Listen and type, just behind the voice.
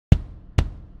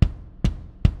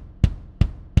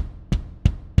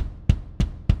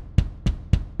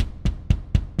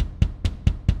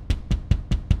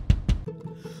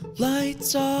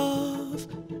Lights off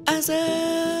as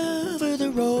ever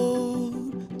the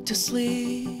road to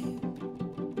sleep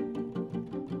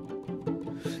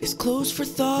is closed for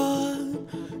thought.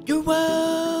 You're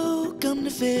welcome to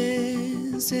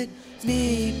visit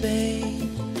me, babe.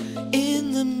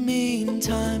 In the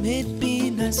meantime, it'd be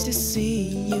nice to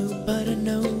see you, but I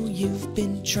know you've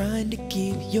been trying to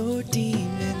keep your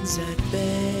demons at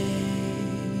bay.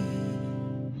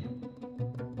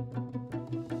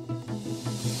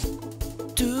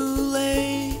 Too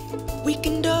late, we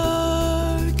can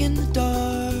darken the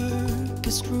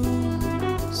darkest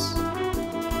rooms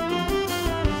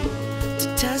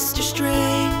to test your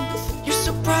strength. You're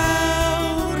so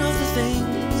proud of the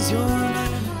things you're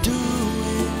not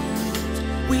doing.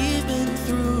 We've been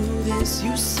through this.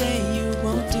 You say you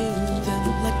won't do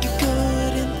them like you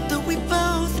couldn't, though we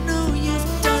both know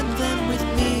you've done them with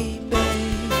me,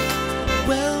 babe.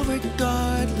 Well,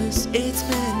 regardless, it's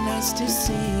been nice to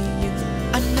see you.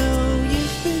 I know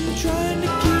you've been trying to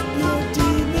keep your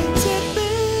demons at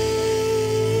bay,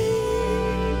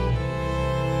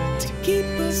 to keep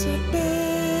us at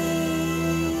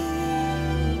bay,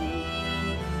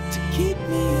 to keep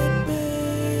me at bay.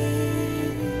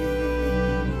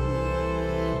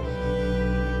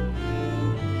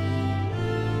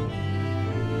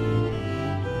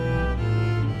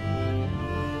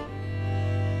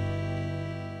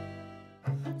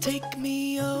 Take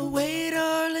me away,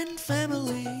 darling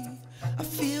family. I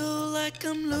feel like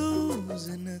I'm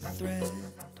losing a thread.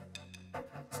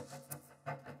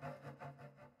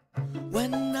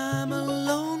 When I'm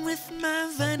alone with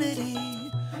my vanity,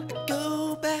 I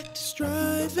go back to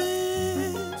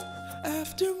striving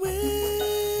after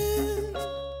when,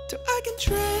 till I can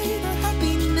trade our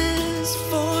happiness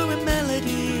for a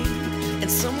melody and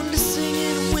someone to sing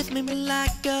it with me. But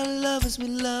like our lovers, we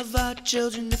love our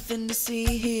children. Nothing to see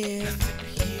here.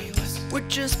 We're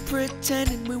just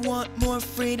pretending we want more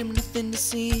freedom. Nothing to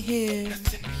see here.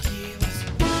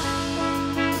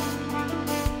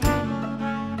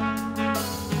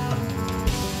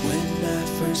 When I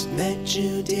first met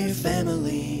you, dear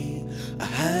family, I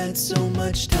had so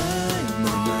much time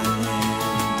on my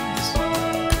hands.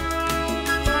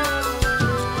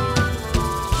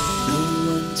 No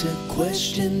one to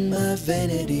question my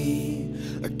vanity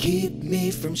or keep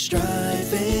me from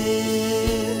striving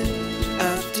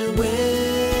after when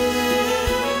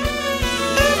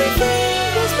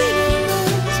everything was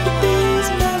meaningless with these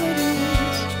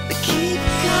melodies. They keep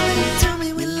coming to me.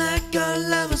 We like our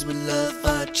lovers, we love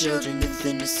our children.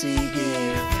 Nothing to see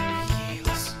here.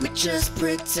 We just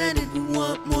pretended we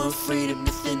want more freedom.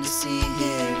 Nothing to see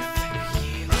here.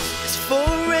 It's 4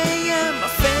 a.m. Our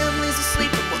family's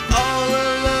asleep, but we're all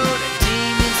alone. Our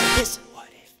demons are hissing. What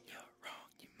if you're wrong?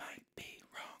 You might be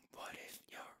wrong. What if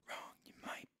you're wrong? You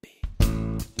might be.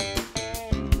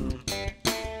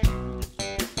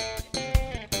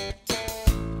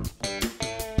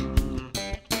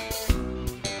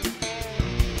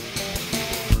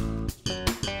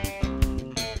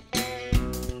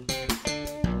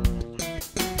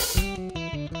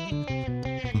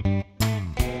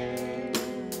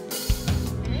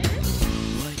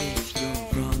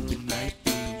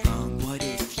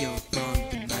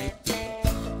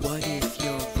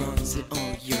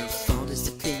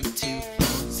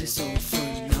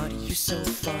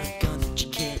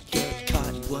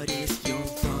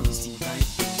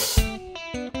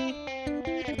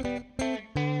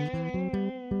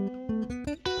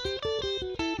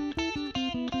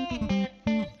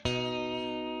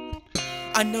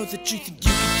 I know that you think you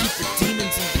can keep the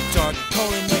demons in the dark,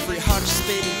 calling every heart a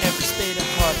spade and every spade a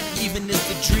heart. Even as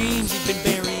the dreams you've been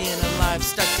burying alive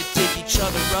start to dig each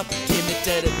other up in the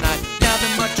dead of night. Now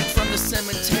they're marching from the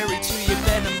cemetery to your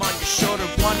bed. I'm on your shoulder,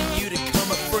 wanting you to come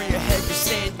up for your head. You're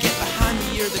saying, get behind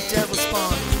me, you're the devil's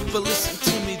spawn. But listen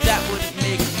to me, that wouldn't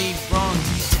make me wrong.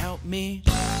 Do you doubt me?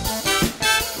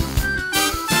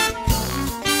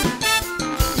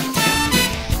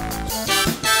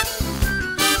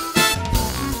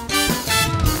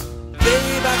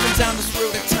 Down this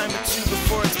road a time or two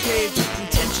before it's paved, with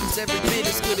intentions every bit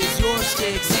as good as yours.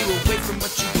 Takes you away from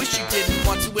what you wish you didn't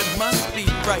want to. It must be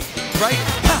right, right?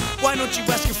 Ha! Why don't you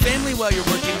ask your family while you're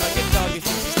working like a dog if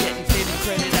he's getting paid in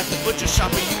credit at the butcher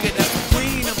shop? Or you could ask the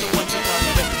queen of the ones you love.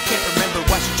 But can't remember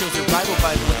why she chose your rival,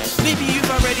 by the way. Maybe you've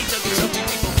already dug yourself too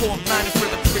deep before mining for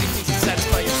the pretty things that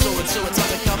satisfy your soul. And so it sounds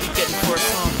like I'll be getting for a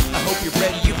song. I hope you're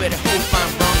ready, you better hope